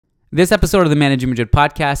This episode of the Managing Madrid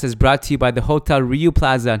podcast is brought to you by the Hotel Rio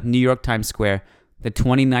Plaza, New York Times Square. The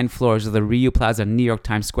 29 floors of the Rio Plaza, New York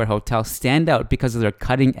Times Square Hotel stand out because of their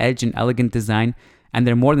cutting-edge and elegant design, and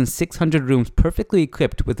their more than 600 rooms perfectly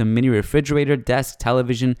equipped with a mini refrigerator, desk,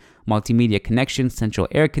 television, multimedia connection, central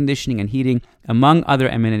air conditioning and heating, among other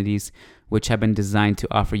amenities, which have been designed to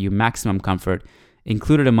offer you maximum comfort.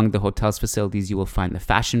 Included among the hotel's facilities, you will find the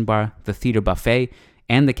Fashion Bar, the Theater Buffet,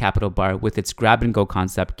 and the Capital Bar with its grab-and-go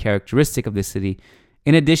concept characteristic of the city.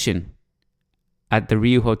 In addition, at the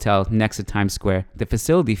Rio Hotel next to Times Square, the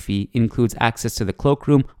facility fee includes access to the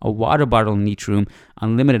cloakroom, a water bottle in each room,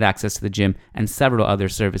 unlimited access to the gym, and several other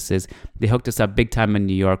services. They hooked us up big time in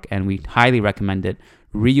New York, and we highly recommend it.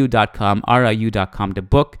 Riu.com, RIU.com to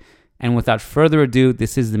book. And without further ado,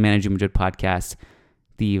 this is the Managing Madrid podcast,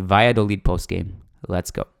 the Valladolid Post-game.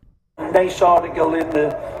 Let's go. Nice article in the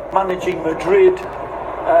Managing Madrid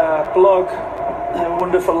blog.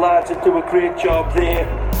 Wonderful lads that do a great job there.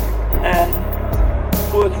 And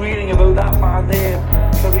worth reading about that man there.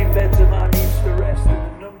 Karim Benzema needs to rest,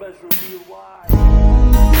 and the numbers reveal why.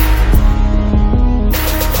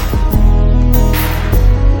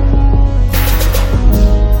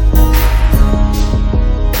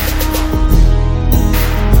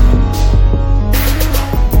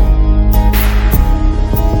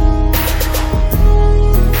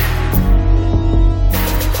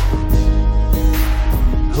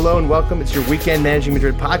 Hello and welcome. It's your weekend Managing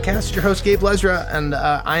Madrid podcast. It's your host, Gabe Lesra, and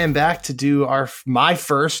I am back to do my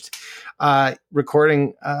first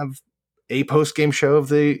recording of a post-game show of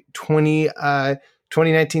the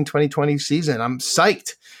 2019-2020 season. I'm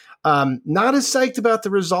psyched. Not as psyched about the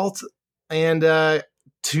result, and to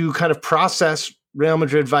kind of process Real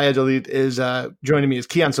Madrid Valladolid is joining me is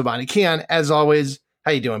Kian Sobani. Kian, as always,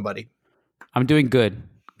 how you doing, buddy? I'm doing good.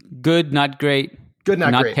 Good, not great. Good,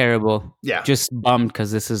 not great. Not terrible. Yeah. Just bummed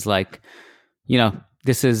because this is like, these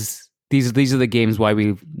are the games why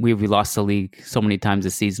we lost the league so many times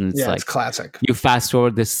this season. It's it's classic. You fast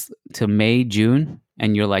forward this to May, June,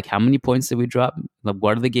 and you're like, how many points did we drop? Like,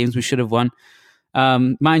 what are the games we should have won?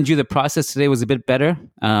 Mind you, the process today was a bit better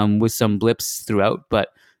with some blips throughout, but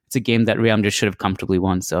it's a game that Real Madrid should have comfortably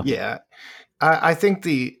won. So yeah. I think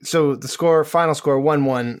the final score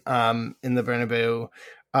 1-1 in the Bernabeu,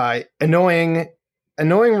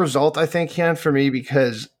 annoying result, I think, Ken, for me,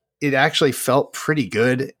 because it actually felt pretty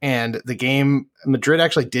good. And the game, Madrid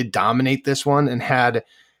actually did dominate this one and had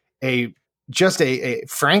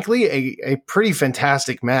frankly, a pretty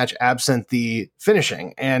fantastic match absent the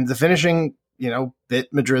finishing. And the finishing,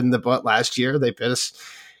 bit Madrid in the butt last year. They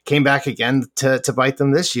came back again to bite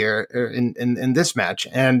them this year in this match.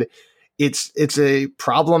 And it's a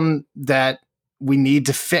problem that we need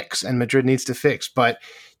to fix and Madrid needs to fix. But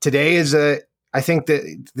today I think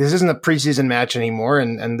that this isn't a preseason match anymore,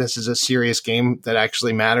 and this is a serious game that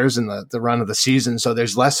actually matters in the run of the season. So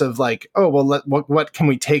there's less of like, oh, well, what can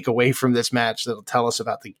we take away from this match that'll tell us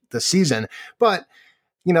about the season? But,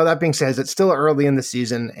 that being said, it's still early in the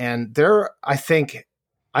season, and I think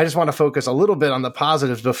I just want to focus a little bit on the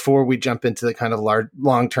positives before we jump into the kind of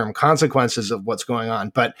long-term consequences of what's going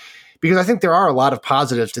on. But because I think there are a lot of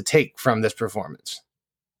positives to take from this performance.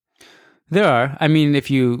 there are. I mean, if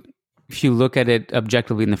you look at it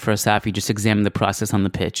objectively in the first half, you just examine the process on the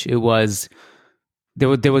pitch. There was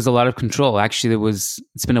a lot of control. Actually,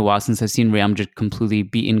 it's been a while since I've seen Real Madrid completely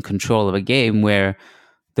be in control of a game where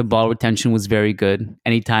the ball retention was very good.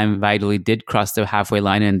 Anytime Valladolid did cross the halfway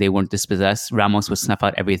line and they weren't dispossessed, Ramos would snuff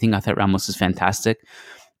out everything. I thought Ramos was fantastic.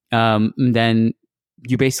 And then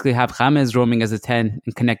you basically have James roaming as a 10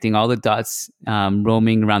 and connecting all the dots,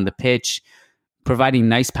 roaming around the pitch, providing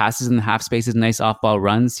nice passes in the half spaces, nice off-ball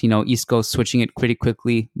runs. Isco switching it pretty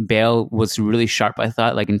quickly. Bale was really sharp, I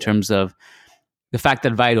thought, like in terms of the fact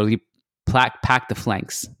that Valladolid packed the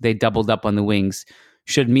flanks. They doubled up on the wings.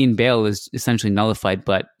 Should mean Bale is essentially nullified,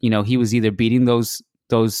 but he was either beating those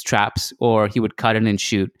traps or he would cut in and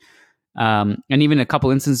shoot. And even a couple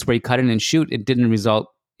instances where he cut in and shoot, it didn't result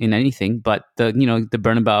in anything. But the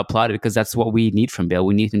Bernabeu applauded because that's what we need from Bale.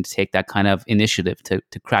 We need him to take that kind of initiative to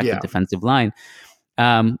crack the defensive line.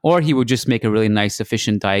 Or he would just make a really nice,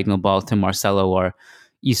 efficient diagonal ball to Marcelo or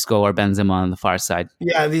Isco or Benzema on the far side.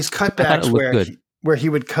 Yeah, these cutbacks where he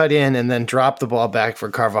would cut in and then drop the ball back for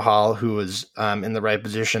Carvajal, who was in the right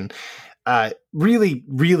position. Really,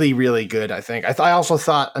 really, really good, I think. I also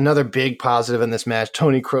thought another big positive in this match,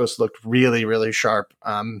 Toni Kroos looked really, really sharp.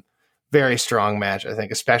 very strong match, I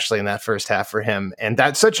think, especially in that first half for him. And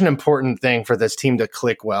that's such an important thing for this team to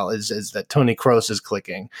click well is that Toni Kroos is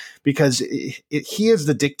clicking, because he is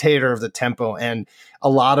the dictator of the tempo and a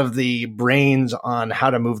lot of the brains on how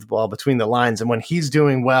to move the ball between the lines. And when he's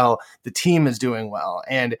doing well, the team is doing well.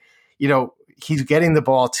 And, he's getting the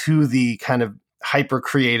ball to the kind of hyper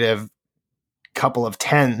creative couple of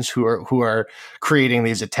tens who are creating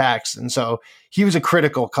these attacks. And so he was a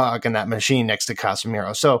critical cog in that machine next to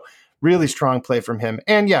Casemiro. So really strong play from him.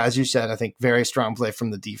 And yeah, as you said, I think very strong play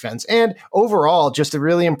from the defense. And overall, just a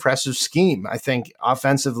really impressive scheme, I think,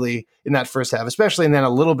 offensively in that first half, especially, and then a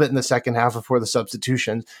little bit in the second half before the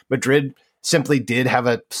substitutions. Madrid simply did have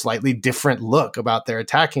a slightly different look about their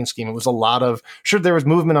attacking scheme. It was a lot of, sure, there was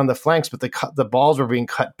movement on the flanks, but the balls were being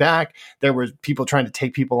cut back. There were people trying to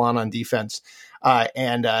take people on defense.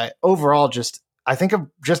 And overall, I think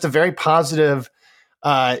just a very positive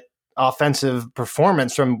offensive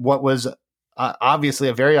performance from what was obviously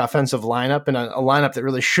a very offensive lineup, and a lineup that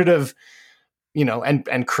really should have,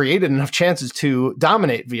 and created enough chances to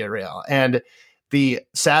dominate Villarreal. And the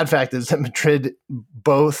sad fact is that Madrid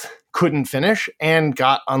both couldn't finish and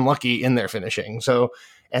got unlucky in their finishing. So,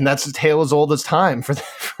 and that's a tale as old as time for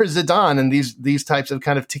Zidane and these types of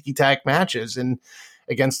kind of ticky-tack matches and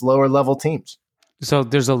against lower level teams. So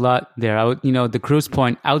there's a lot there. The Kroos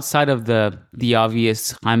point, outside of the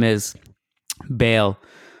obvious James, Bale,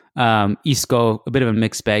 Isco, a bit of a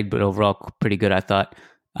mixed bag, but overall pretty good, I thought.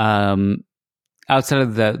 Outside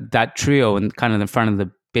of that trio and kind of in front of the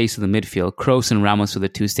base of the midfield, Kroos and Ramos were the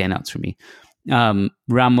two standouts for me.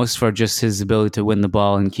 Ramos for just his ability to win the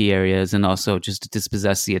ball in key areas and also just to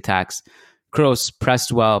dispossess the attacks. Kroos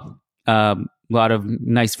pressed well, a lot of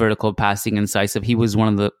nice vertical passing, incisive. He was one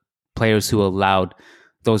of the players who allowed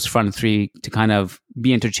those front three to kind of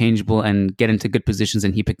be interchangeable and get into good positions,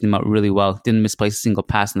 and he picked them out really well. Didn't misplace a single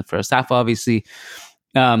pass in the first half, obviously.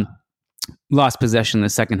 Lost possession in the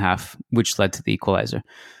second half, which led to the equalizer.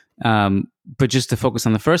 But just to focus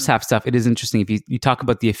on the first half stuff, it is interesting if you talk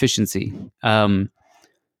about the efficiency.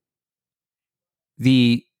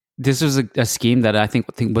 This was a scheme that I think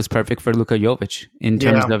was perfect for Luka Jovic in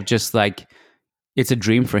terms of just like, it's a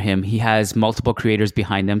dream for him. He has multiple creators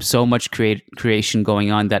behind him, so much creation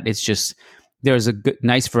going on that it's just, there's a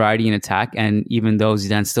nice variety in attack. And even though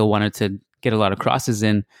Zidane still wanted to get a lot of crosses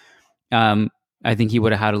in, I think he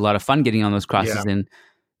would have had a lot of fun getting on those crosses in.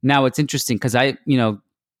 Now it's interesting because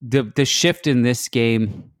the shift in this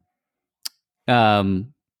game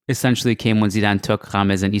essentially came when Zidane took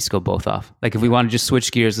James and Isco both off. Like, if we want to just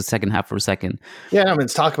switch gears the second half for a second. Yeah,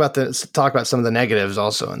 let's talk about some of the negatives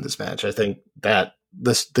also in this match. I think that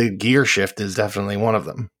the gear shift is definitely one of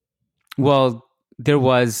them. Well, there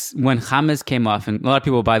was, when James came off, and a lot of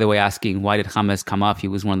people, by the way, asking, why did James come off? He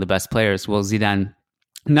was one of the best players. Well, Zidane,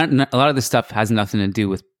 a lot of this stuff has nothing to do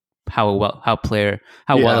with how well a player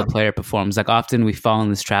performs. Like, often we fall in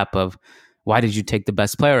this trap of, why did you take the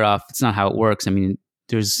best player off? It's not how it works. I mean,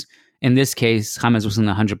 in this case, James wasn't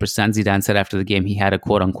 100%. Zidane said after the game he had a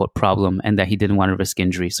quote-unquote problem and that he didn't want to risk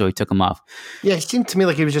injury, so he took him off. Yeah, it seemed to me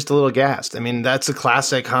like he was just a little gassed. I mean, that's a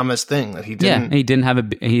classic James thing that he didn't. Yeah, he didn't have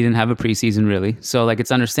a preseason really, so like,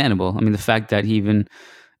 it's understandable. I mean, the fact that he even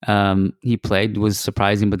he played was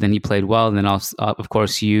surprising, but then he played well. And then also, of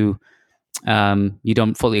course, you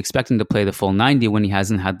don't fully expect him to play the full 90 when he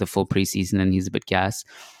hasn't had the full preseason and he's a bit gassed.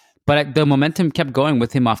 But the momentum kept going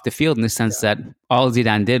with him off the field in the sense that all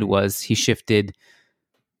Zidane did was he shifted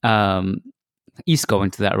Isco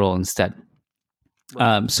into that role instead.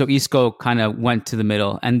 Right. So Isco kind of went to the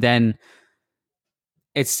middle, and then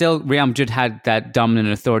it's still, Real Madrid had that dominant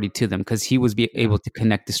authority to them because he was able to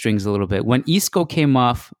connect the strings a little bit. When Isco came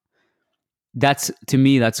off, that's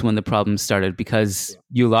when the problem started, because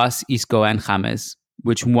you lost Isco and James,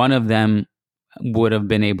 which one of them would have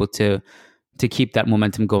been able to keep that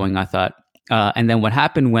momentum going, I thought. And then what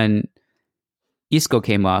happened when Isco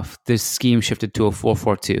came off, this scheme shifted to a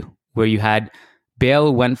 4-4-2, where you had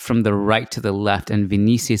Bale went from the right to the left and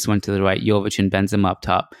Vinicius went to the right, Jovic and Benzema up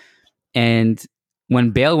top. And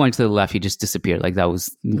when Bale went to the left, he just disappeared. Like, that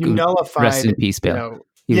was, nullified, rest in peace, Bale.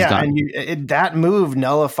 And that move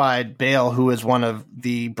nullified Bale, who was one of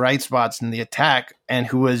the bright spots in the attack and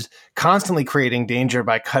who was constantly creating danger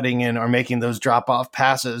by cutting in or making those drop-off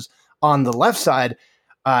passes on the left side,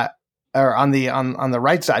 or on the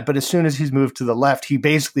right side. But as soon as he's moved to the left, he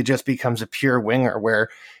basically just becomes a pure winger, where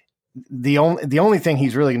the only thing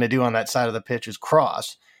he's really going to do on that side of the pitch is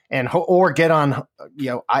cross or get on,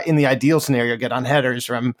 in the ideal scenario, get on headers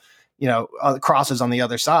from, crosses on the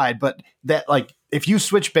other side. But that, like, if you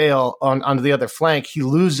switch Bale onto the other flank, he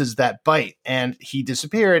loses that bite, and he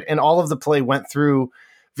disappeared, and all of the play went through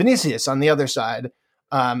Vinicius on the other side.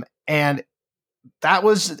 And that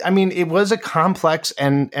was, I mean, it was a complex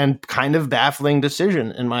and kind of baffling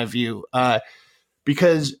decision in my view.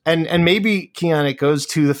 Because, and maybe, Keon, it goes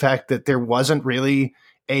to the fact that there wasn't really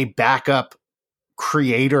a backup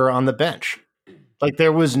creator on the bench. Like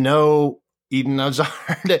there was no Eden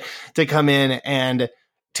Hazard to come in and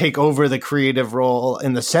take over the creative role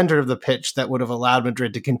in the center of the pitch that would have allowed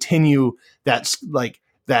Madrid to continue that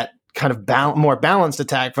kind of more balanced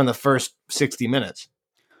attack from the first 60 minutes.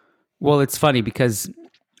 Well, it's funny because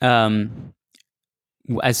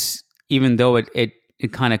as even though it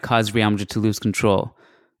kind of caused Real Madrid to lose control,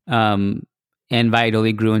 and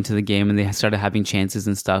Valladolid grew into the game and they started having chances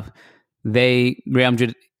and stuff, Real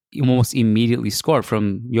Madrid almost immediately scored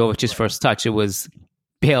from Jovic's first touch. It was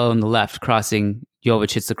Bale on the left crossing,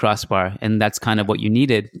 Jovic hits the crossbar, and that's kind of what you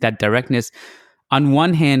needed, that directness. On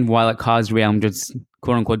one hand, while it caused Real Madrid's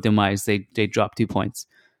quote-unquote demise, they dropped 2 points.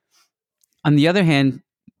 On the other hand,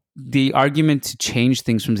 the argument to change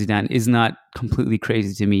things from Zidane is not completely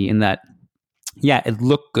crazy to me in that, yeah, it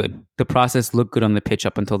looked good. The process looked good on the pitch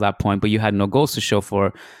up until that point, but you had no goals to show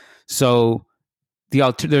for. So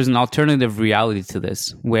there's an alternative reality to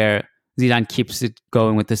this where Zidane keeps it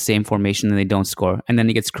going with the same formation and they don't score. And then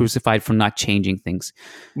he gets crucified for not changing things.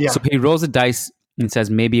 Yeah. So he rolls the dice and says,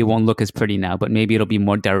 maybe it won't look as pretty now, but maybe it'll be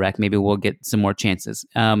more direct. Maybe we'll get some more chances.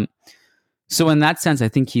 So in that sense, I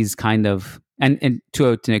think he's kind of, and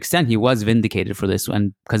to an extent, he was vindicated for this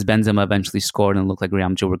one because Benzema eventually scored and looked like Real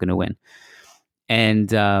Madrid were going to win.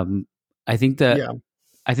 And I think that, yeah.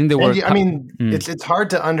 I think there were. I mean, it's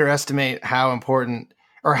hard to underestimate how important,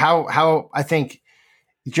 or how I think,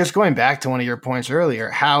 just going back to one of your points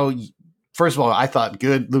earlier, how, first of all, I thought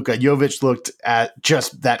good Luka Jovic looked at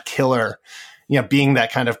just that killer, being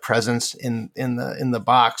that kind of presence in the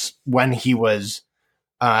box when he was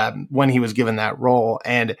given that role.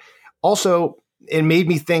 And also it made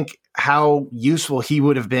me think how useful he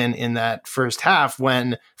would have been in that first half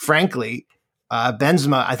when, frankly,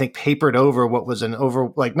 Benzema, I think, papered over what was frankly,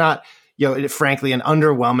 an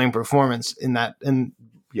underwhelming performance in that, and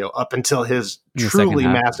up until his truly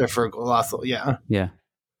masterful goal. Yeah.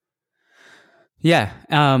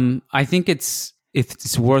 I think it's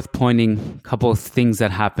worth pointing a couple of things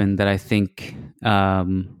that happened that I think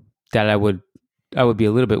that I would be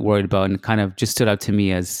a little bit worried about, and kind of just stood out to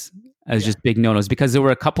me as just big no-nos, because there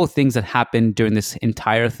were a couple of things that happened during this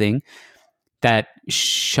entire thing that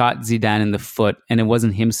shot Zidane in the foot, and it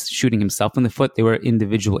wasn't him shooting himself in the foot. They were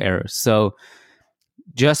individual errors. So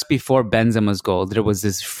just before Benzema's goal, there was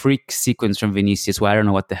this freak sequence from Vinicius where I don't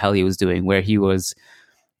know what the hell he was doing, where he was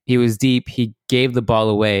deep, he gave the ball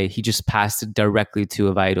away, he just passed it directly to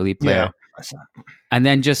a Valladolid player. Yeah. And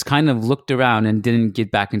then just kind of looked around and didn't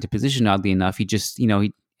get back into position, oddly enough. He just,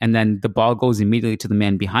 and then the ball goes immediately to the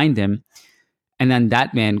man behind him. And then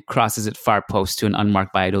that man crosses it far post to an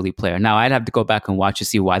unmarked Valladolid player. Now, I'd have to go back and watch to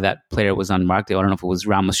see why that player was unmarked. I don't know if it was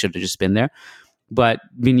Ramos should have just been there. But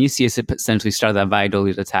Vinicius essentially started that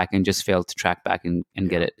Valladolid attack and just failed to track back and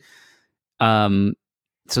get it.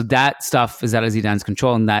 So that stuff is out of Zidane's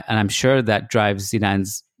control, and I'm sure that drives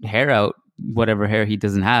Zidane's hair out, whatever hair he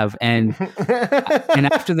doesn't have. And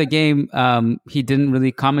and after the game, he didn't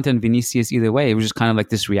really comment on Vinicius either way. It was just kind of like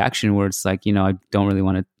this reaction where it's like, I don't really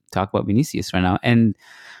want to talk about Vinicius right now. And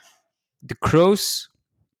the Kroos,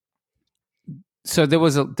 so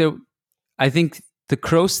I think the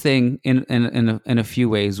Kroos thing in a few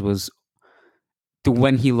ways was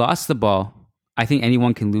when he lost the ball. I think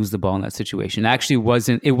anyone can lose the ball in that situation. It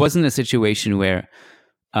wasn't a situation where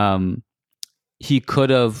he could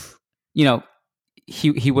have,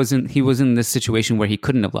 he wasn't in this situation where he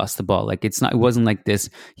couldn't have lost the ball. Like it wasn't like this.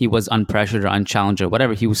 He was unpressured or unchallenged or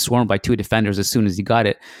whatever. He was swarmed by two defenders as soon as he got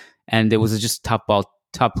it, and it was just tough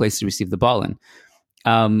place to receive the ball in.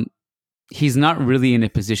 He's not really in a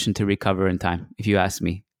position to recover in time, if you ask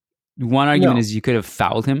me. One argument is you could have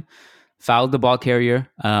fouled the ball carrier,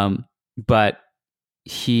 but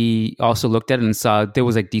he also looked at it and saw there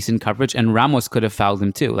was like decent coverage, and Ramos could have fouled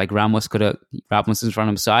him too. Like Ramos is in front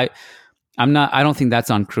of him. So I don't think that's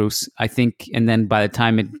on Kroos. I think, and then by the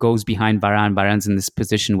time it goes behind Varane's in this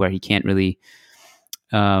position where he can't really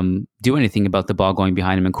do anything about the ball going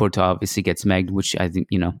behind him, and Courtois obviously gets megged, which I think,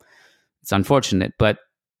 it's unfortunate. But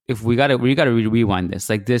if we gotta rewind this,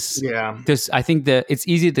 like this, I think that it's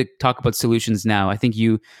easy to talk about solutions now. I think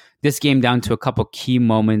this game down to a couple key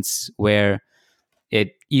moments where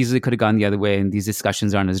it easily could have gone the other way, and these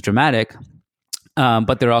discussions aren't as dramatic.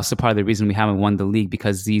 But they're also part of the reason we haven't won the league,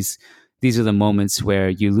 because these are the moments where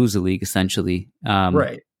you lose a league, essentially.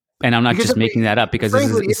 Right. And I'm not just making that up, because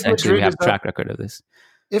frankly, this is essentially we have a track record of this.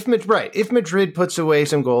 if Madrid puts away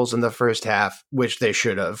some goals in the first half, which they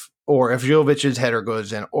should have, or if Jovic's header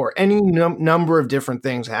goes in, or any number of different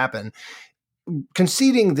things happen,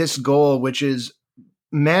 conceding this goal, which is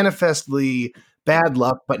manifestly bad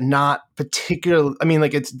luck, but not particularly. I mean,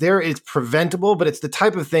 like it's preventable, but it's the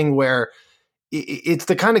type of thing where it's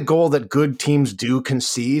the kind of goal that good teams do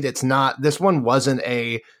concede. It's not. This one wasn't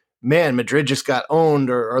a man. Madrid just got owned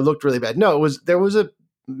or looked really bad. No, there was a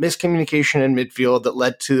miscommunication in midfield that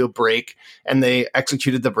led to a break, and they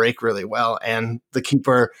executed the break really well. And the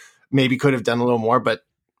keeper maybe could have done a little more, but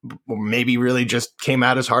maybe really just came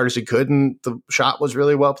out as hard as he could, and the shot was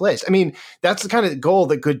really well placed. I mean, that's the kind of goal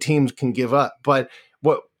that good teams can give up. But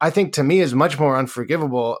what I think to me is much more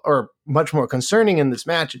unforgivable or much more concerning in this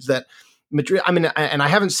match is that Madrid, I mean, and I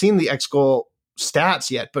haven't seen the ex-goal stats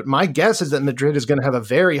yet, but my guess is that Madrid is going to have a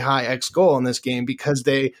very high ex-goal in this game because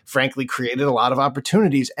they frankly created a lot of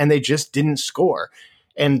opportunities and they just didn't score.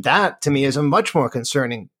 And that to me is a much more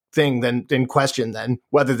concerning thing than question than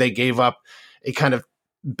whether they gave up a kind of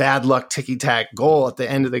bad luck ticky-tack goal at the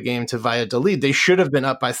end of the game to Valladolid. They should have been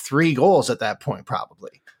up by 3 goals at that point,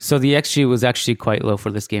 probably. So the XG was actually quite low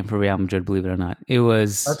for this game for Real Madrid, believe it or not. It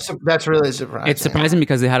was... That's really surprising. It's surprising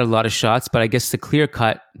because they had a lot of shots, but I guess the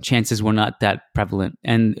clear-cut chances were not that prevalent.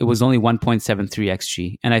 And it was only 1.73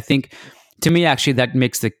 XG. And I think, to me, actually, that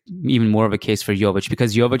makes even more of a case for Jovic,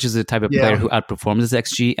 because Jovic is the type of player who outperforms his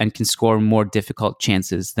XG and can score more difficult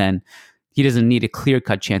chances than... He doesn't need a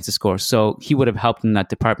clear-cut chance to score. So he would have helped in that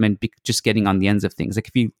department, just getting on the ends of things. Like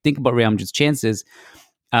if you think about Real Madrid's chances...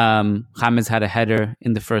 James had a header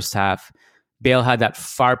in the first half. Bale had that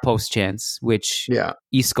far post chance, which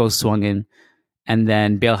Isco swung in. And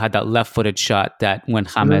then Bale had that left-footed shot that when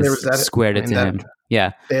James squared it to him.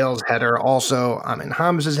 Yeah. Bale's header also. I mean,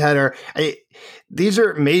 James's header. These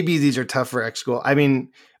are tough for ex-goal. I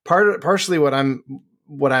mean, partially what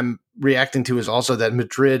I'm reacting to is also that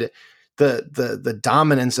Madrid, the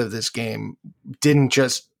dominance of this game didn't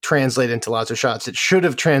just translate into lots of shots. It should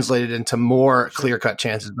have translated into more clear-cut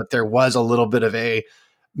chances, but there was a little bit of a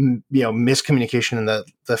miscommunication in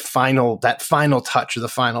the final touch of the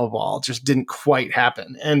final ball. It just didn't quite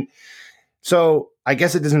happen. And so I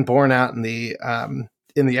guess it isn't borne out in the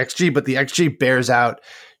XG, but the XG bears out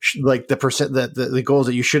like the percent the goals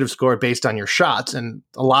that you should have scored based on your shots. And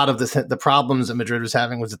a lot of the problems that Madrid was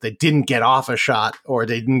having was that they didn't get off a shot, or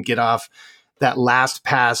they didn't get off that last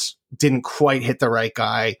pass, didn't quite hit the right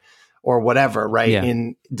guy or whatever, right?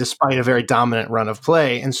 Yeah. Despite a very dominant run of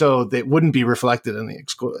play. And so they wouldn't be reflected in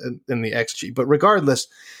the XG. But regardless,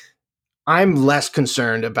 I'm less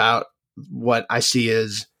concerned about what I see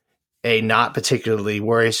as a not particularly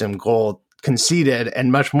worrisome goal conceded,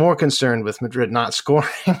 and much more concerned with Madrid not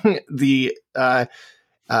scoring the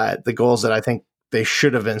goals that I think they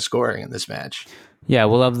should have been scoring in this match. Yeah,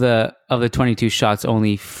 well, of the 22 shots,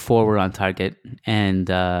 only 4 were on target, and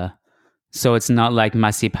so it's not like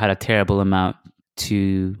Masip had a terrible amount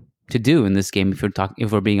to do in this game.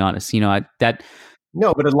 If we're being honest, no,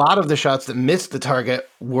 but a lot of the shots that missed the target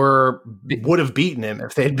would have beaten him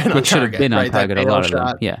if they'd been on target. Should have been on target. A lot of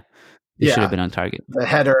them, yeah. They should have been on target. The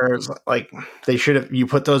headers, like they should have. You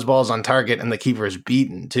put those balls on target, and the keeper is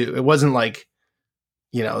beaten too. It wasn't like,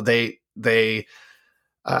 they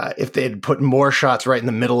if they had put more shots right in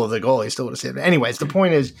the middle of the goal, he still would have saved it. Anyways, the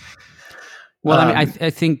point is, well,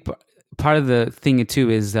 I think part of the thing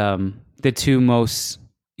too is the 2 most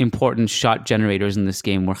important shot generators in this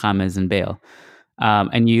game were James and Bale.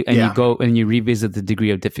 You go and you revisit the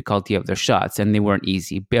degree of difficulty of their shots, and they weren't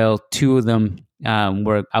easy. Bale, 2 of them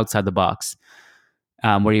were outside the box,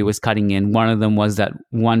 where he was cutting in. One of them was that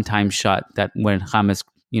one-time shot that when James,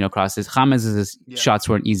 crosses. James' shots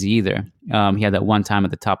weren't easy either. He had that one time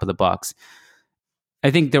at the top of the box. I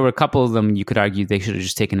think there were a couple of them you could argue they should have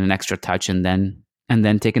just taken an extra touch and then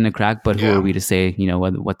taken a crack. But who are we to say,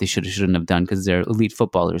 what they shouldn't have done, because they're elite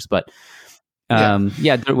footballers. But there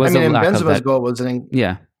was a lack of that. Goal was and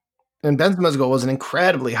Benzema's goal was an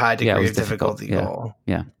incredibly high degree of difficulty goal.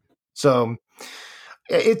 Yeah. So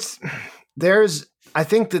I think there's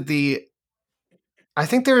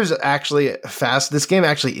actually this game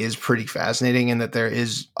actually is pretty fascinating in that there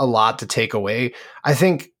is a lot to take away. I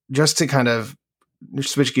think, just to kind of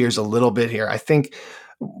switch gears a little bit here, I think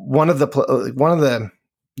one of the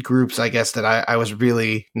groups, I guess, that I was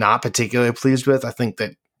really not particularly pleased with, I think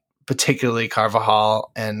that particularly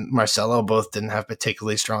Carvajal and Marcelo both didn't have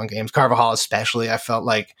particularly strong games. Carvajal especially, I felt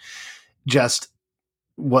like just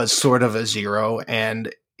was sort of a zero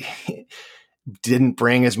and didn't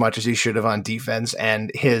bring as much as he should have on defense.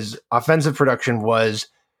 And his offensive production was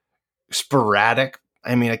sporadic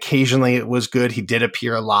I mean, occasionally it was good. He did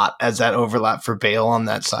appear a lot as that overlap for Bale on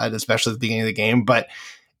that side, especially at the beginning of the game. But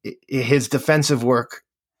his defensive work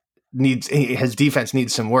his defense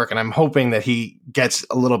needs some work, and I'm hoping that he gets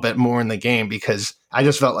a little bit more in the game, because I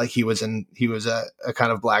just felt like he was a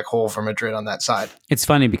kind of black hole for Madrid on that side. It's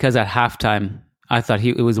funny because at halftime, I thought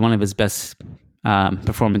it was one of his best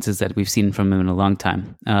performances that we've seen from him in a long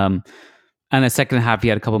time. And the second half, he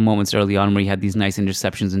had a couple moments early on where he had these nice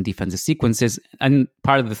interceptions and defensive sequences. And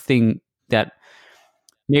part of the thing that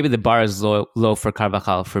maybe the bar is low for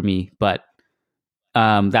Carvajal for me, but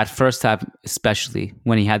that first half, especially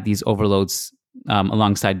when he had these overloads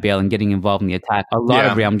alongside Bale and getting involved in the attack, a lot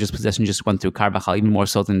of Real Madrid's possession just went through Carvajal, even more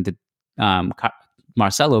so than did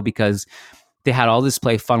Marcelo, because they had all this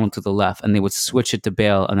play funneled to the left, and they would switch it to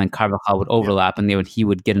Bale, and then Carvajal would overlap, and he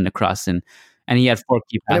would get in a cross, and he had 4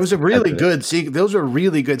 key passes. And it was a really good those are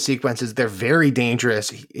really good sequences. They're very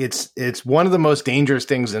dangerous. It's one of the most dangerous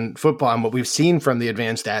things in football, and what we've seen from the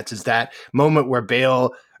advanced stats is that moment where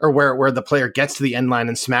Bale, or where the player gets to the end line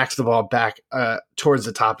and smacks the ball back towards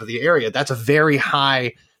the top of the area. That's a very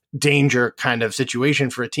high danger kind of situation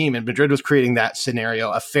for a team, and Madrid was creating that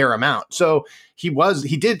scenario a fair amount. So he was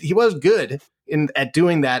good at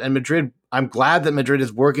doing that, and Madrid. I'm glad that Madrid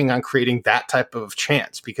is working on creating that type of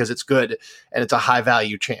chance, because it's good and it's a high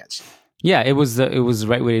value chance. Yeah, it was the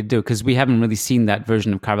right way to do, because we haven't really seen that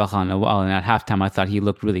version of Carvajal in a while, and at halftime I thought he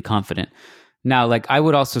looked really confident. Now, like, I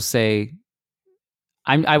would also say,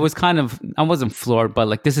 I wasn't floored, but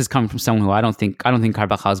like, this is coming from someone who I don't think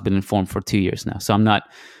Carvajal's been in form for 2 years now. So I'm not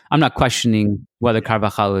questioning whether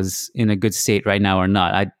Carvajal is in a good state right now or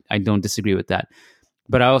not. I don't disagree with that.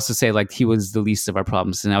 But I also say, like, he was the least of our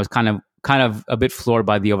problems, and I was kind of a bit floored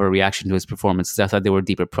by the overreaction to his performance, because I thought there were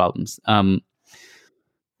deeper problems. So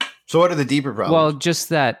what are the deeper problems? Well, just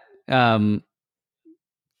that when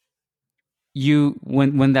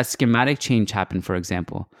that schematic change happened, for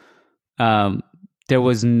example, there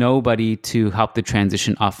was nobody to help the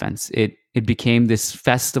transition offense. It became this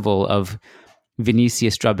festival of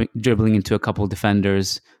Vinicius dribbling into a couple of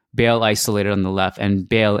defenders, Bale isolated on the left, and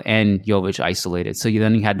Bale and Jovic isolated. So you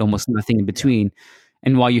had almost nothing in between.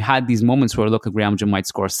 And while you had these moments where Real Madrid might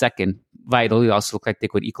score a second, Valladolid also looked like they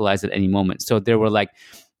could equalize at any moment. So there were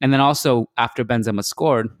and then also after Benzema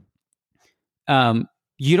scored,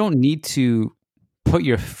 you don't need to put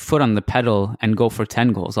your foot on the pedal and go for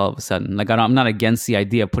 10 goals all of a sudden. Like, I'm not against the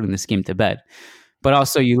idea of putting this game to bed. But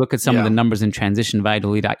also you look at some of the numbers in transition,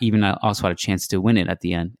 Valladolid even also had a chance to win it at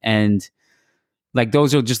the end. And like,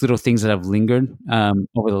 those are just little things that have lingered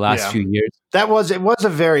over the last few years. It was a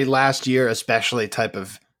very last year, especially type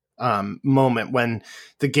of moment when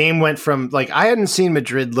the game went from, like, I hadn't seen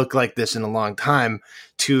Madrid look like this in a long time,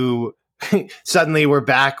 to suddenly we're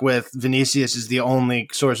back with Vinicius is the only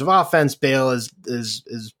source of offense. Bale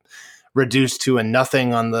is reduced to a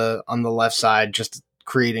nothing on the left side, just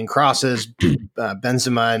creating crosses.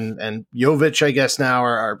 Benzema and Jovic, I guess, now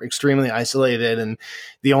are extremely isolated, and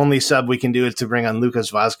the only sub we can do is to bring on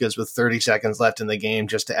Lucas Vazquez with 30 seconds left in the game,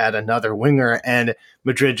 just to add another winger, and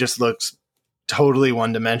Madrid just looks totally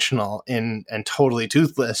one-dimensional and totally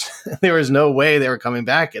toothless. There was no way they were coming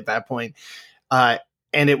back at that point. And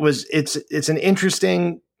it's an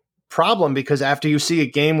interesting problem, because after you see a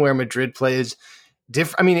game where Madrid plays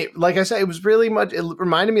different, I mean, like I said, it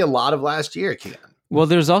reminded me a lot of last year, Keon. Well,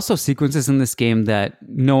 there's also sequences in this game that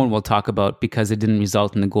no one will talk about because it didn't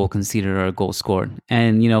result in a goal conceded or a goal scored.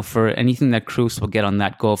 And, for anything that Cruz will get on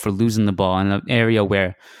that goal for losing the ball in an area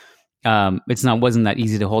where wasn't that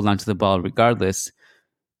easy to hold on to the ball regardless.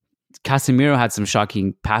 Casemiro had some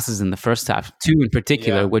shocking passes in the first half, 2 in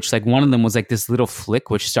particular, which, like, one of them was like this little flick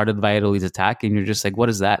which started Valladolid's attack, and you're just like, what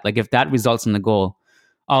is that? Like, if that results in the goal,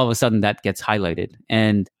 all of a sudden that gets highlighted.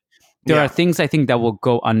 And there are things I think that will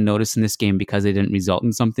go unnoticed in this game because they didn't result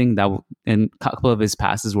in something, and a couple of his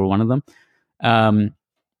passes were one of them.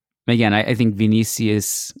 Again, I think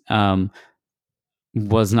Vinicius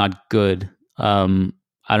was not good.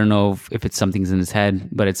 I don't know if it's something's in his head,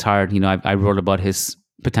 but it's hard. I wrote about his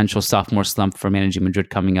potential sophomore slump for managing Madrid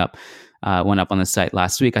coming up. Went up on the site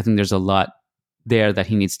last week. I think there's a lot there that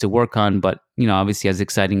he needs to work on, but obviously, as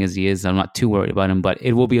exciting as he is, I'm not too worried about him. But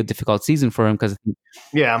it will be a difficult season for him, because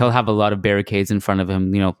he'll have a lot of barricades in front of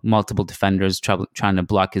him, multiple defenders trying to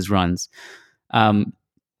block his runs. But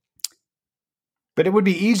it would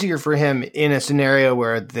be easier for him in a scenario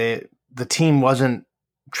where the team wasn't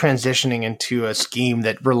transitioning into a scheme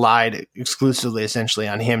that relied exclusively, essentially,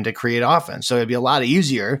 on him to create offense. So it'd be a lot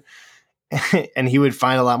easier, and he would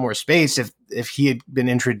find a lot more space if he had been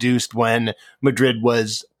introduced when Madrid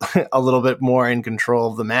was a little bit more in control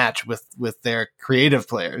of the match with their creative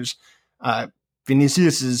players.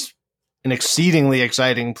 Vinicius is an exceedingly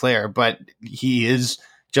exciting player, but he is,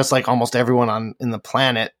 just like almost everyone in the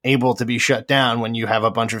planet, able to be shut down when you have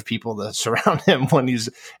a bunch of people that surround him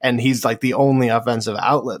he's like the only offensive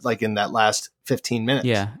outlet, like in that last 15 minutes.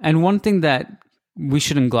 Yeah. And one thing that we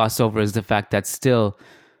shouldn't gloss over is the fact that still,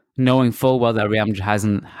 knowing full well that Real Madrid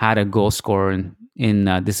hasn't had a goal scorer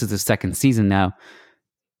in this is the second season now,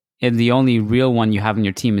 and the only real one you have in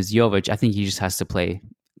your team is Jovic, I think he just has to play.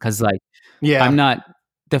 Because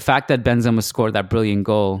the fact that Benzema scored that brilliant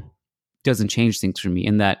goal doesn't change things for me,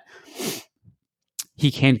 in that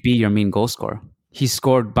he can't be your main goal scorer. He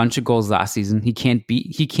scored a bunch of goals last season. He can't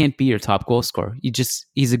be your top goal scorer.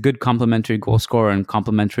 He's a good complementary goal scorer and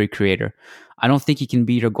complementary creator. I don't think he can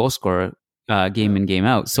be your goal scorer game in, game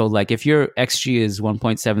out. So like if your XG is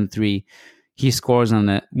 1.73, he scores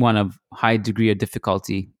on one of high degree of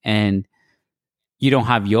difficulty, and you don't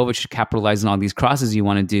have Jovic to capitalize on all these crosses you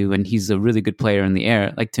want to do, and he's a really good player in the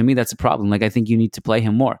air. Like, to me, that's a problem. Like, I think you need to play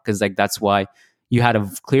him more, because like that's why you had a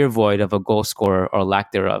clear void of a goal scorer or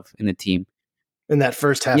lack thereof in the team in that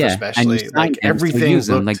first half, especially. Like everything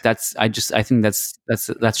looked, like I think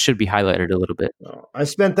that should be highlighted a little bit. I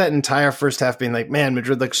spent that entire first half being like, man,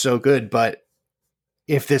 Madrid looks so good, but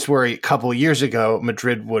if this were a couple years ago,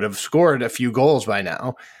 Madrid would have scored a few goals by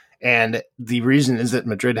now. And the reason is that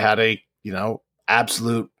Madrid had a,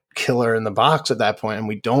 absolute killer in the box at that point, and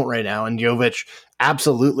we don't right now. And Jovic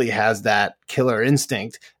absolutely has that killer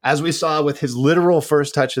instinct, as we saw with his literal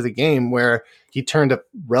first touch of the game, where he turned a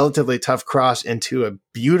relatively tough cross into a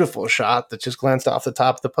beautiful shot that just glanced off the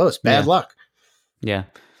top of the post. Bad luck. Yeah.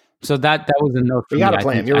 So that was a note for me. I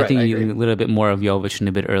think you need a little bit more of Jovic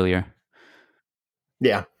a bit earlier.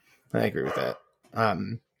 Yeah, I agree with that.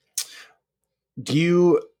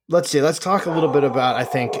 Let's talk a little bit about, I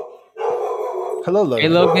think, hello, Logan. Hey,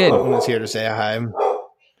 Logan. Logan is here to say hi.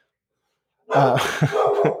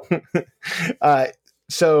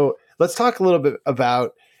 So let's talk a little bit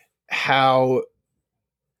about how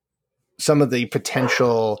some of the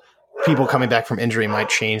potential people coming back from injury might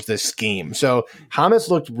change this scheme. So James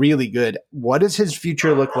looked really good. What does his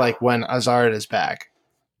future look like when Hazard is back?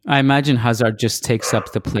 I imagine Hazard just takes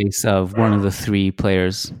up the place of one of the three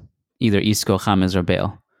players, either Isco, James, or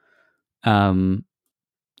Bale.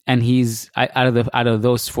 And he's out of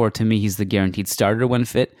those four, to me, he's the guaranteed starter when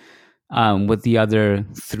fit. With the other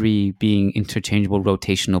three being interchangeable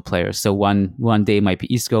rotational players. So one day might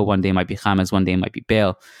be Isco, one day might be James, one day might be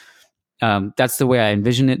Bale. That's the way I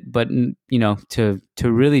envision it. But to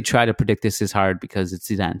really try to predict this is hard because it's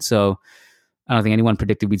Zidane. So I don't think anyone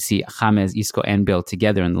predicted we'd see James, Isco, and Bale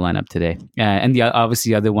together in the lineup today. And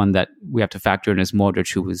obviously the other one that we have to factor in is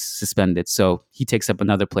Modric, who was suspended. So he takes up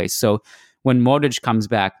another place. So when Modric comes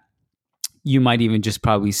back, you might even just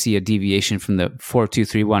probably see a deviation from the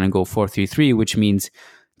 4-2-3-1 and go 4-3-3, which means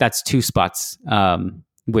that's two spots,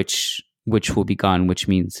 which will be gone, which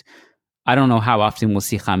means I don't know how often we'll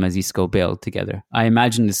see James, Isco, Bale together. I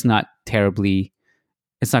imagine it's not going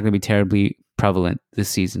to be terribly prevalent this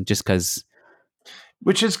season, just because.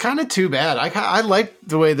 Which is kind of too bad. I liked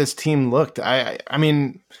the way this team looked. I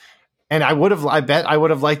mean, and I bet I would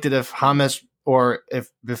have liked it if James, or if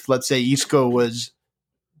let's say Isco was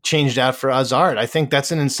changed out for Hazard. I think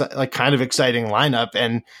that's an kind of exciting lineup.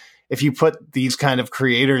 And if you put these kind of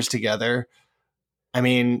creators together, I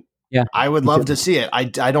mean, yeah, I would love to see it. I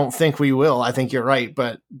don't think we will. I think you're right.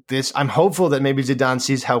 But I'm hopeful that maybe Zidane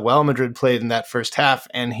sees how well Madrid played in that first half,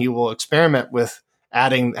 and he will experiment with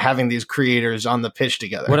having these creators on the pitch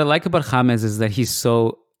together. What I like about James is that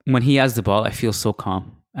when he has the ball, I feel so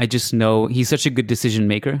calm. I just know he's such a good decision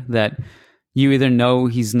maker that you either know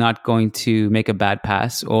he's not going to make a bad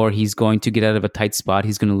pass, or he's going to get out of a tight spot.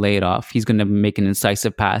 He's going to lay it off. He's going to make an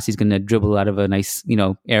incisive pass. He's going to dribble out of a nice,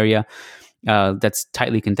 area that's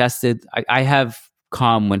tightly contested. I have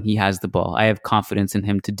calm when he has the ball. I have confidence in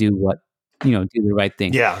him to do do the right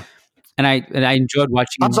thing. Yeah. And I enjoyed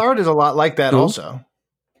watching. Hazard is a lot like that also.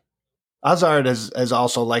 Hazard is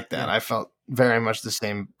also like that. I felt very much the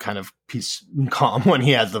same kind of peace and calm when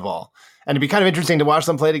he has the ball. And it'd be kind of interesting to watch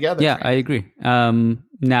them play together. Yeah, I agree.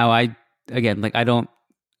 Now, I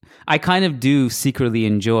kind of do secretly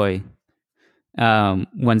enjoy when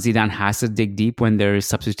Zidane has to dig deep when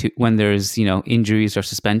there's injuries or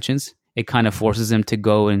suspensions. It kind of forces him to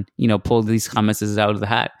go and pull these Jameses out of the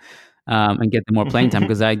hat and get them more playing time.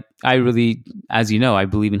 Because I really, as you know, I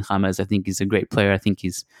believe in James. I think he's a great player. I think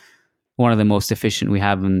he's one of the most efficient we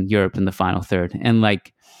have in Europe in the final third. And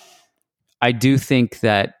I do think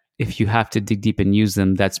that if you have to dig deep and use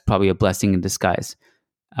them, that's probably a blessing in disguise.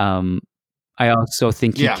 I also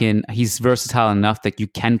think he's versatile enough that you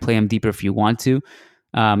can play him deeper if you want to.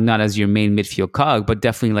 not as your main midfield cog, but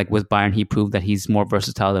definitely like with Bayern, he proved that he's more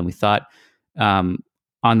versatile than we thought.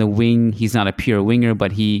 On the wing, he's not a pure winger,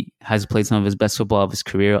 but he has played some of his best football of his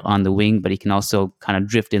career on the wing, but he can also kind of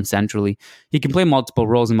drift in centrally. He can play multiple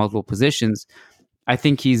roles in multiple positions. I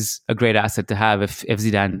think he's a great asset to have if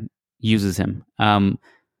Zidane uses him.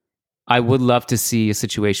 I would love to see a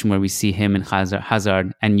situation where we see him and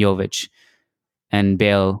Hazard and Jovic and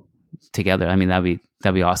Bale together. I mean,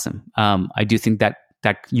 that'd be awesome. I do think that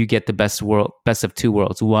you get the best of two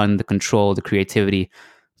worlds. One, the control, the creativity,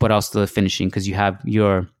 but also the finishing, because you have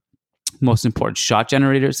your most important shot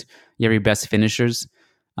generators, you have your best finishers,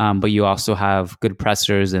 but you also have good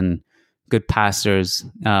pressers and good passers.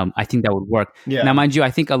 I think that would work. Yeah. Now, mind you, I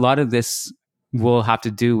think a lot of this will have to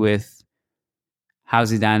do with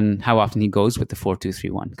how often he goes with the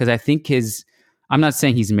 4-2-3-1. Because I think I'm not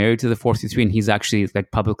saying he's married to the 4-3-3, and he's actually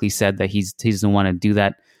like publicly said that he doesn't want to do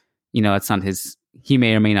that. You know, it's not he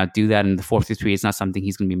may or may not do that, and the 4-3-3 is not something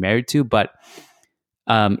he's going to be married to. But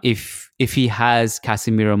if he has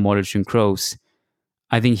Casemiro, Modric, and Kroos,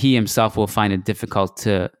 I think he himself will find it difficult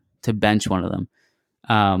to bench one of them.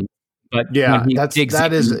 But yeah, when he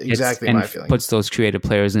that is exactly my feeling. Puts those creative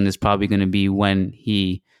players in is probably going to be when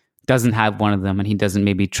he doesn't have one of them, and he doesn't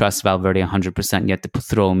maybe trust Valverde 100% yet to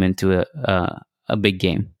throw him into a big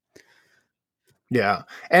game. Yeah,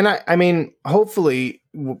 and I mean, hopefully,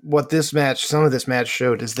 what some of this match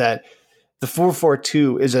showed is that the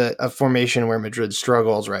 4-4-2 is a formation where Madrid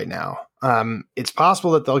struggles right now. It's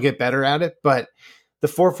possible that they'll get better at it, but the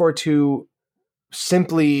 4-4-2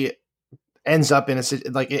 simply ends up in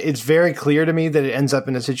it's very clear to me that it ends up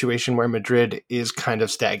in a situation where Madrid is kind of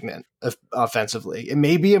stagnant offensively. It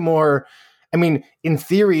may be in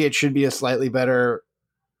theory, it should be a slightly better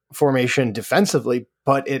formation defensively,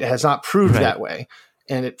 but it has not proved that way.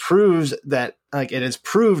 And it proves that it has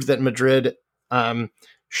proved that Madrid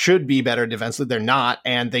should be better defensively. They're not,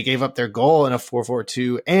 and they gave up their goal in a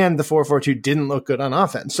 4-4-2, and the 4-4-2 didn't look good on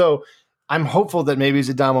offense. So I'm hopeful that maybe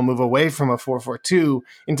Zidane will move away from a 4-4-2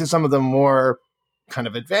 into some of the more kind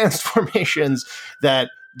of advanced formations that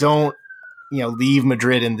don't, leave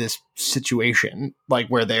Madrid in this situation, like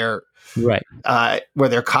where they're where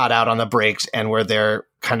they're caught out on the breaks and where they're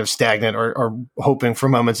kind of stagnant or hoping for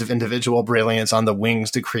moments of individual brilliance on the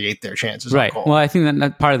wings to create their chances. Right. Well, I think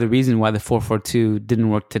that's part of the reason why the 4-4-2 didn't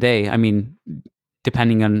work today. I mean,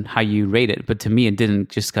 depending on how you rate it, but to me, it didn't,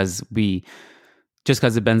 just because of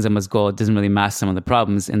Benzema's goal, it doesn't really mask some of the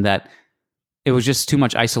problems in that it was just too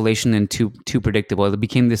much isolation and too predictable. It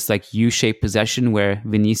became this like U-shaped possession where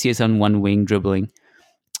Vinicius on one wing dribbling,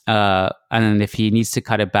 and then if he needs to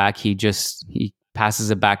cut it back, he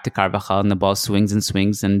passes it back to Carvajal and the ball swings,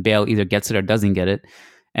 and Bale either gets it or doesn't get it,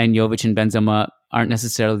 and Jovic and Benzema aren't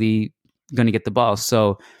necessarily going to get the ball.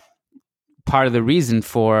 So part of the reason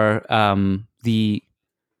for the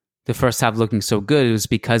first half looking so good was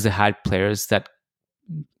because it had players that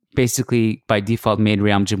basically by default made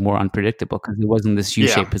Real Madrid more unpredictable, because it wasn't this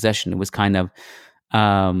U-shaped possession. It was kind of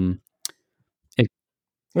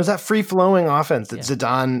it was that free-flowing offense that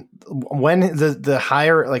Zidane, when the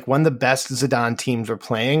higher, like when the best Zidane teams were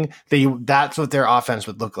playing, that's what their offense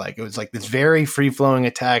would look like. It was like this very free-flowing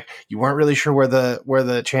attack. You weren't really sure where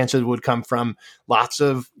the chances would come from. Lots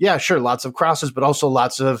of crosses, but also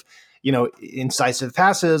lots of incisive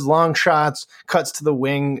passes, long shots, cuts to the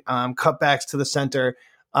wing, cutbacks to the center.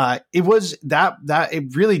 It was that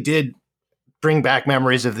it really did bring back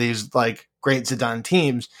memories of these like great Zidane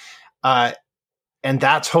teams. And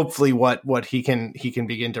that's hopefully what he can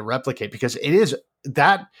begin to replicate, because it is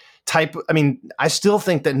that type. I mean, I still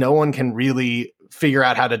think that no one can really figure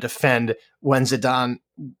out how to defend when a Zidane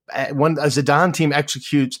team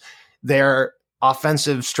executes their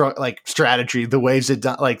offensive strategy the way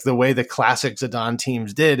the classic Zidane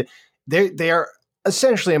teams did. They are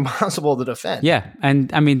essentially impossible to defend. Yeah,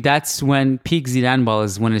 and I mean that's when peak Zidane ball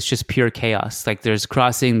is, when it's just pure chaos. Like there's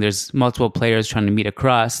crossing, there's multiple players trying to meet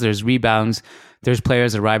across, there's rebounds. There's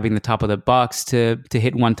players arriving at the top of the box to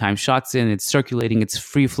hit one-time shots in. It's circulating. It's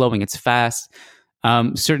free-flowing. It's fast.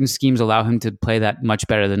 Certain schemes allow him to play that much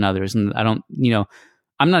better than others. And I don't,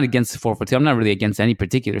 I'm not against the 4-4-2. I'm not really against any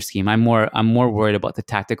particular scheme. I'm more worried about the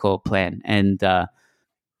tactical plan. And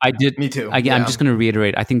Me too. I'm just going to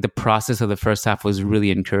reiterate. I think the process of the first half was really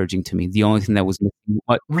encouraging to me. The only thing that was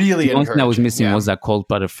missing was that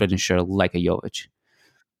cold-blooded finisher like a Jovic.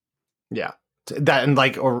 Yeah. That and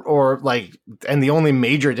and the only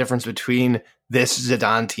major difference between this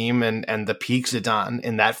Zidane team and the peak Zidane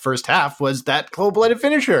in that first half was that cold-blooded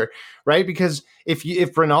finisher, right? Because if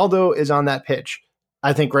Ronaldo is on that pitch,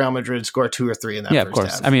 I think Real Madrid score 2 or 3 in that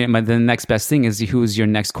first half. I mean, the next best thing is who's your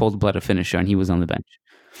next cold-blooded finisher, and he was on the bench.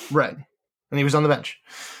 Right. And he was on the bench.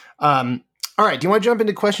 All right. Do you want to jump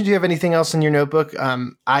into questions? Do you have anything else in your notebook?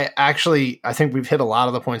 I think we've hit a lot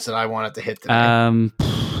of the points that I wanted to hit today.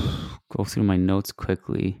 Go through my notes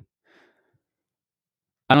quickly.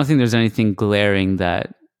 I don't think there's anything glaring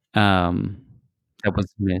that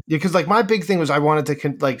was missed. Yeah, because like my big thing was I wanted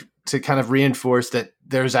to kind of reinforce that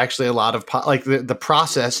there's actually a lot of the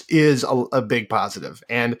process is a big positive,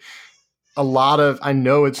 and a lot of, I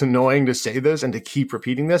know it's annoying to say this and to keep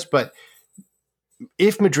repeating this, but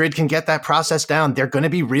if Madrid can get that process down, they're going to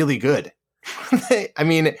be really good. I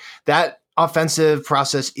mean, that offensive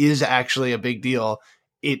process is actually a big deal.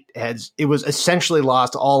 It was essentially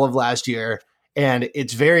lost all of last year, and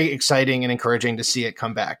it's very exciting and encouraging to see it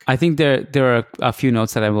come back. I think there are a few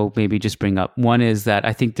notes that I will maybe just bring up. One is that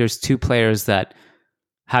I think there's two players that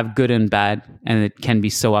have good and bad, and it can be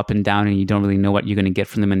so up and down, and you don't really know what you're going to get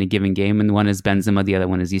from them in a given game. And one is Benzema, the other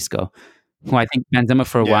one is Isco. Well, I think Benzema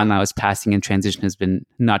for a while now, his passing and transition has been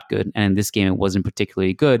not good, and in this game it wasn't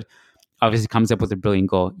particularly good. Obviously, comes up with a brilliant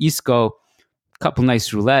goal. Isco, a couple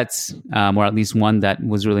nice roulettes, or at least one that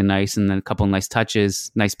was really nice, and then a couple nice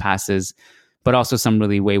touches, nice passes, but also some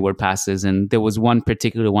really wayward passes. And there was one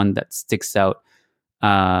particular one that sticks out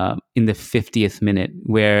in the 50th minute,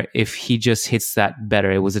 where if he just hits that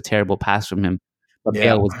better, it was a terrible pass from him, but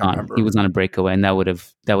Bale was gone. He was on a breakaway, and that would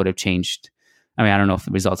have changed. I mean, I don't know if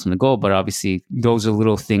it results in the goal, but obviously those are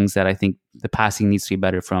little things that I think the passing needs to be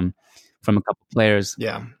better from a couple players.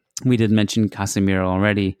 Yeah, we did mention Casemiro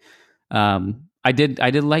already. I did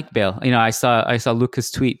like Bale. You know, I saw Lucas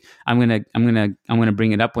tweet. I'm gonna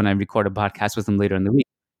bring it up when I record a podcast with him later in the week.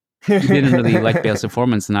 He didn't really like Bale's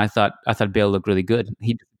performance, and I thought Bale looked really good.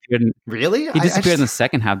 He disappeared. He disappeared in the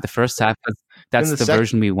second half. The first half, that's the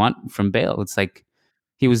version we want from Bale. It's like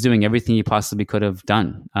he was doing everything he possibly could have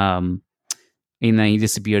done. And then he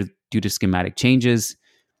disappeared due to schematic changes.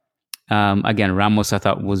 Again, Ramos I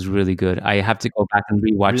thought was really good. I have to go back and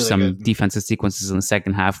rewatch some defensive sequences in the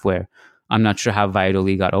second half where I'm not sure how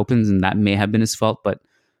Valladolid got opened, and that may have been his fault, but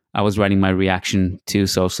I was writing my reaction too,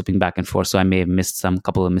 so slipping back and forth, so I may have missed some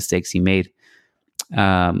couple of mistakes he made.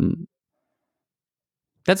 That's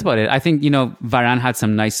about it. I think, Varane had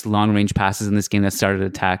some nice long-range passes in this game that started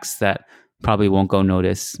attacks that probably won't go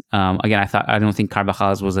noticed. Again, I don't think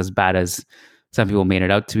Carvajal's was as bad as some people made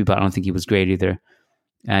it out to be, but I don't think he was great either.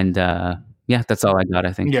 And that's all I got,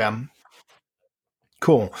 I think. Yeah.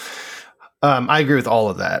 Cool. I agree with all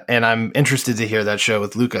of that. And I'm interested to hear that show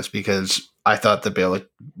with Lucas, because I thought that Bale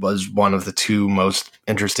was one of the two most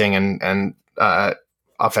interesting and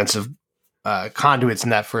offensive conduits in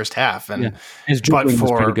that first half. And his dribbling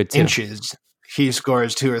was pretty good too. Inches, he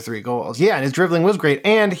scores 2 or 3 goals. Yeah, and his dribbling was great.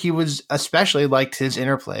 And he was especially liked his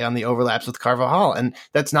interplay on the overlaps with Carvajal. And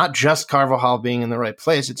that's not just Carvajal being in the right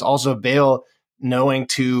place. It's also Bale knowing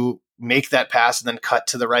to make that pass and then cut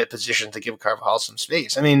to the right position to give Carvajal some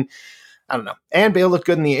space. I mean, I don't know. And Bale looked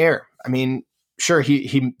good in the air. I mean, sure,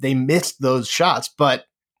 they missed those shots, but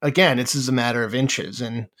again, this is a matter of inches,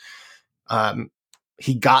 and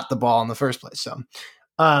he got the ball in the first place. So,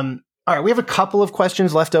 all right, we have a couple of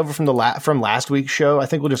questions left over from from last week's show. I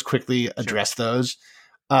think we'll just quickly address those.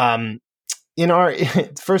 In our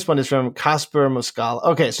first one is from Casper Muscala.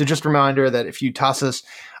 Okay, so just a reminder that if you toss us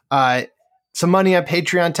some money on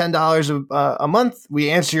Patreon, $10 a month,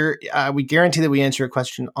 we guarantee that we answer a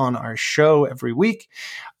question on our show every week.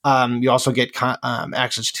 You also get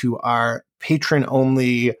access to our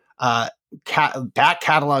patron-only back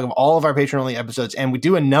catalog of all of our patron-only episodes, and we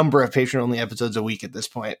do a number of patron-only episodes a week at this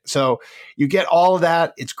point. So you get all of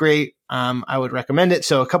that. It's great. I would recommend it.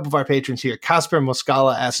 So a couple of our patrons here, Casper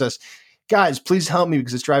Muscala asks us, guys, please help me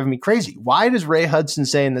because it's driving me crazy. Why does Ray Hudson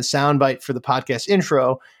say in the soundbite for the podcast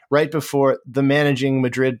intro right before the Managing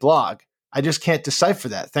Madrid blog? I just can't decipher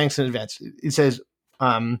that. Thanks in advance. It says,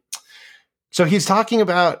 so he's talking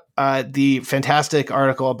about the fantastic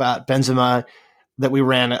article about Benzema that we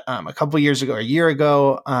ran a couple of years ago, a year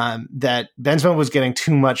ago, that Benzema was getting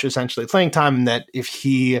too much essentially playing time, and that if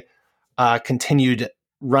he continued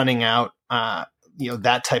running out,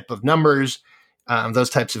 that type of numbers, those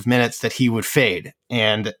types of minutes, that he would fade.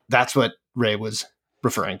 And that's what Ray was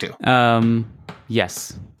referring to.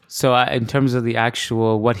 Yes. So in terms of the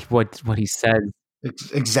actual, what he said,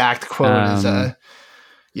 exact quote is,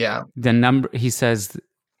 the number he says,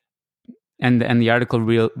 and the article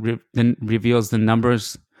reveals the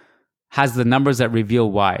numbers, has the numbers that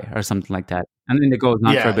reveal why, or something like that. And then it goes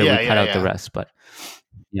on for a bit. We cut out the rest, but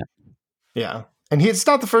yeah. And it's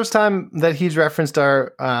not the first time that he's referenced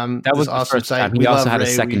our that was the awesome first site. time. He also had a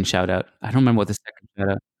second shout out. I don't remember what the second shout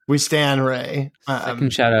out. We stand Ray.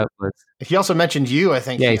 Second shout out was he also mentioned you, I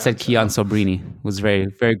think. Yeah, he said Keon Sobrini. Was very,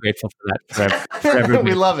 very grateful for that. Forever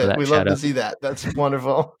we love it. We love to out. see that. That's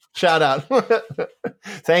wonderful. Shout out.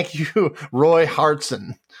 Thank you, Roy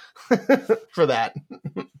Hartson, for that.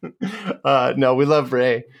 No, we love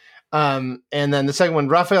Ray. And then the second one,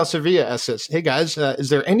 Rafael Sevilla asks, hey guys, is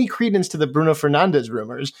there any credence to the Bruno Fernandes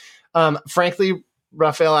rumors? Frankly,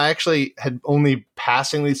 Rafael, I actually had only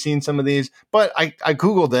passingly seen some of these, but I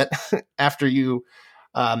Googled it after you,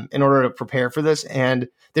 in order to prepare for this. And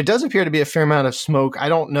there does appear to be a fair amount of smoke. I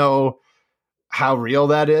don't know how real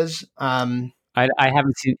that is. I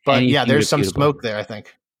haven't seen but anything yeah, there's reputable. Some smoke there, I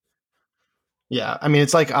think. Yeah. I mean,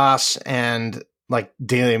 it's like us and like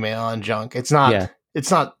Daily Mail and junk. It's not,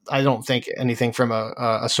 I don't think anything from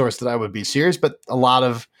a source that I would be serious, but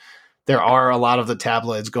there are a lot of the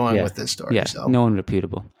tabloids going with this story. Yeah, so. no one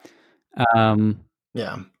reputable.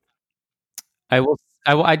 Yeah. I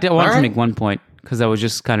want to make one point because I was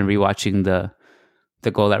just kind of rewatching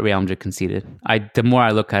the goal that Real Madrid conceded. The more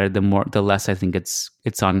I look at it, the less I think it's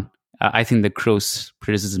on. I think the Kroos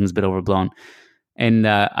criticism is a bit overblown, and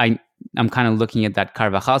I'm kind of looking at that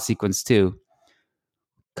Carvajal sequence too.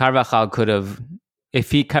 Carvajal could have,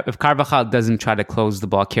 if Carvajal doesn't try to close the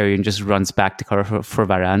ball carrier and just runs back to cover for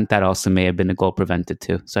Varane, that also may have been a goal prevented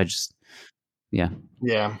too. So yeah.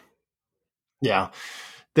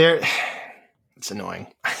 It's annoying.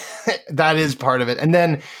 That is part of it. And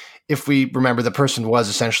then if we remember, the person was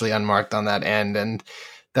essentially unmarked on that end, and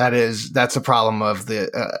that's a problem of it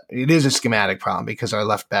is a schematic problem because our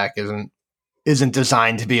left back isn't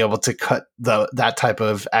designed to be able to cut that type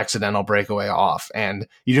of accidental breakaway off. And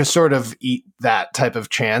you just sort of eat that type of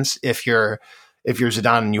chance if you're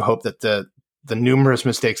Zidane, and you hope that the numerous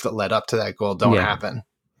mistakes that led up to that goal don't happen.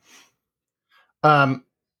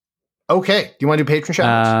 Okay. Do you want to do Patreon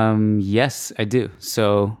shoutouts? Yes, I do.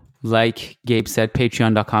 So like Gabe said,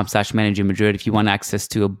 patreon.com/managing Madrid. If you want access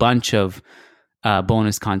to a bunch of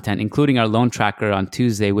bonus content, including our loan tracker on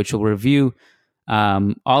Tuesday, which will review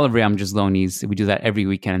all of Real Madrid's loanees. We do that every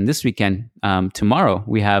weekend. And this weekend, tomorrow,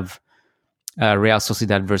 we have Real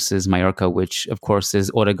Sociedad versus Mallorca, which, of course,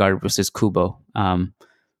 is Odegaard versus Kubo. Don't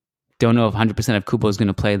know if 100% of Kubo is going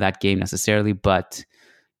to play that game necessarily, but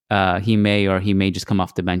he may just come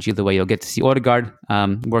off the bench. Either way, you'll get to see Odegaard,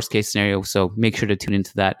 worst case scenario. So make sure to tune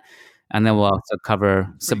into that. And then we'll also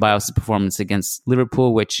cover Ceballos' performance against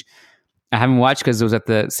Liverpool, which I haven't watched because it was at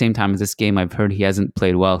the same time as this game. I've heard he hasn't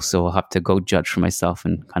played well, so I'll have to go judge for myself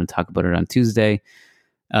and kind of talk about it on Tuesday.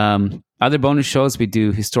 Other bonus shows, we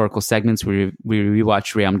do historical segments where we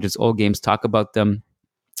rewatch Real Madrid's old games, talk about them.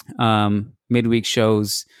 Midweek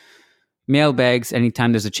shows, mailbags,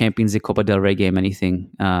 anytime there's a Champions League, Copa del Rey game, anything.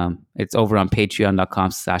 It's over on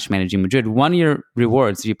patreon.com/managing Madrid. 1 year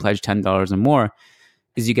rewards if you pledge $10 or more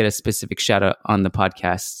is you get a specific shout out on the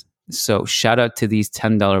podcast. So shout out to these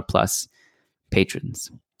 $10 plus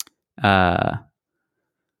patrons. 1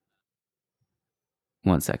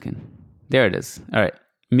 second. There it is. All right.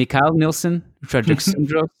 Mikael Nilsson, Frederick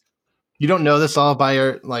Sundros. You don't know this all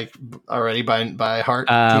already by heart?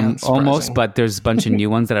 Almost, but there's a bunch of new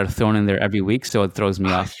ones that are thrown in there every week, so it throws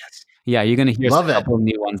me off. Yes. Yeah, you're going to hear a couple of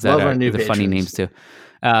new ones that are the funny names too.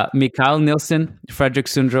 Mikael Nilsson, Frederick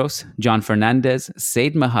Sundros, John Fernandez,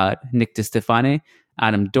 Said Mahad, Nick DeStefane,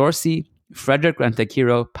 Adam Dorsey, Frederick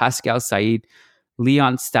Rentakiro, Pascal Said,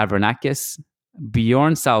 Leon Stavronakis,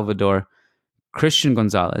 Bjorn Salvador, Christian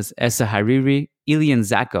Gonzalez, Essa Hariri, Ilian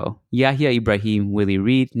Zacco, Yahya Ibrahim, Willie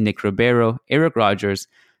Reed, Nick Ribeiro, Eric Rogers,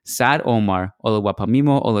 Sad Omar,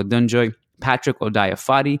 Olawapamimo Oladunjoy, Patrick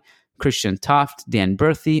Odaya-Fadi, Christian Toft, Dan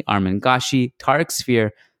Berthy, Armin Gashi, Tarek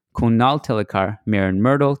Sphere, Kunal Telekar, Marin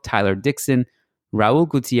Myrtle, Tyler Dixon, Raul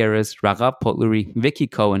Gutierrez, Raghav Potluri, Vicky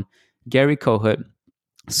Cohen, Gary Kohut,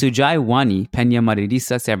 Sujai Wani, Peña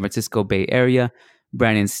Maririsa, San Francisco Bay Area,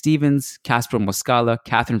 Brandon Stevens, Casper Moscala,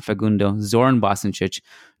 Catherine Fagundo, Zoran Bosanchich,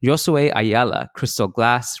 Josue Ayala, Crystal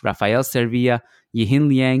Glass, Rafael Servilla, Yihin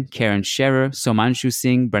Liang, Karen Scherer, Somanshu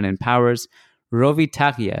Singh, Brennan Powers, Rovi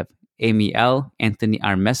Taghiev, Amy L., Anthony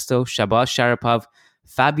Armesto, Shabal Sharapov,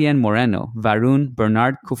 Fabian Moreno, Varun,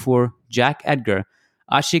 Bernard Kufur, Jack Edgar,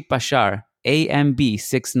 Ashik Bashar,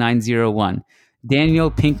 AMB6901, Daniel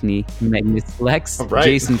Pinkney, Magnus Lex,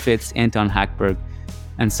 Jason Fitz, Anton Hackberg,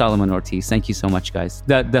 and Solomon Ortiz. Thank you so much, guys.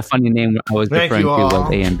 The funny name I was referring to was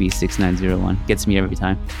AMB6901. Gets me every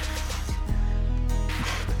time.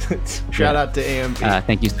 Shout out to AMB.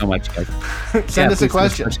 Thank you so much, guys. Send us a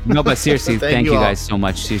question. No, but seriously, thank you guys so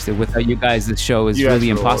much. Seriously, without you guys, this show is really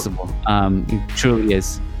impossible. It truly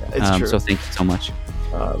is. It's true. So thank you so much.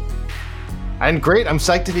 And great. I'm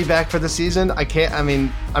psyched to be back for the season.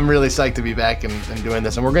 I'm really psyched to be back and doing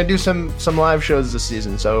this. And we're going to do some live shows this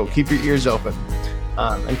season. So keep your ears open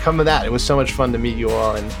and come to that. It was so much fun to meet you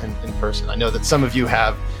all in person. I know that some of you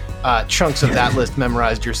have chunks of that list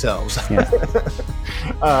memorized yourselves. Yeah.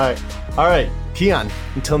 All right. Keon,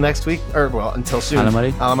 until next week, until soon.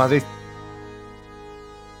 Alamari. Alamari.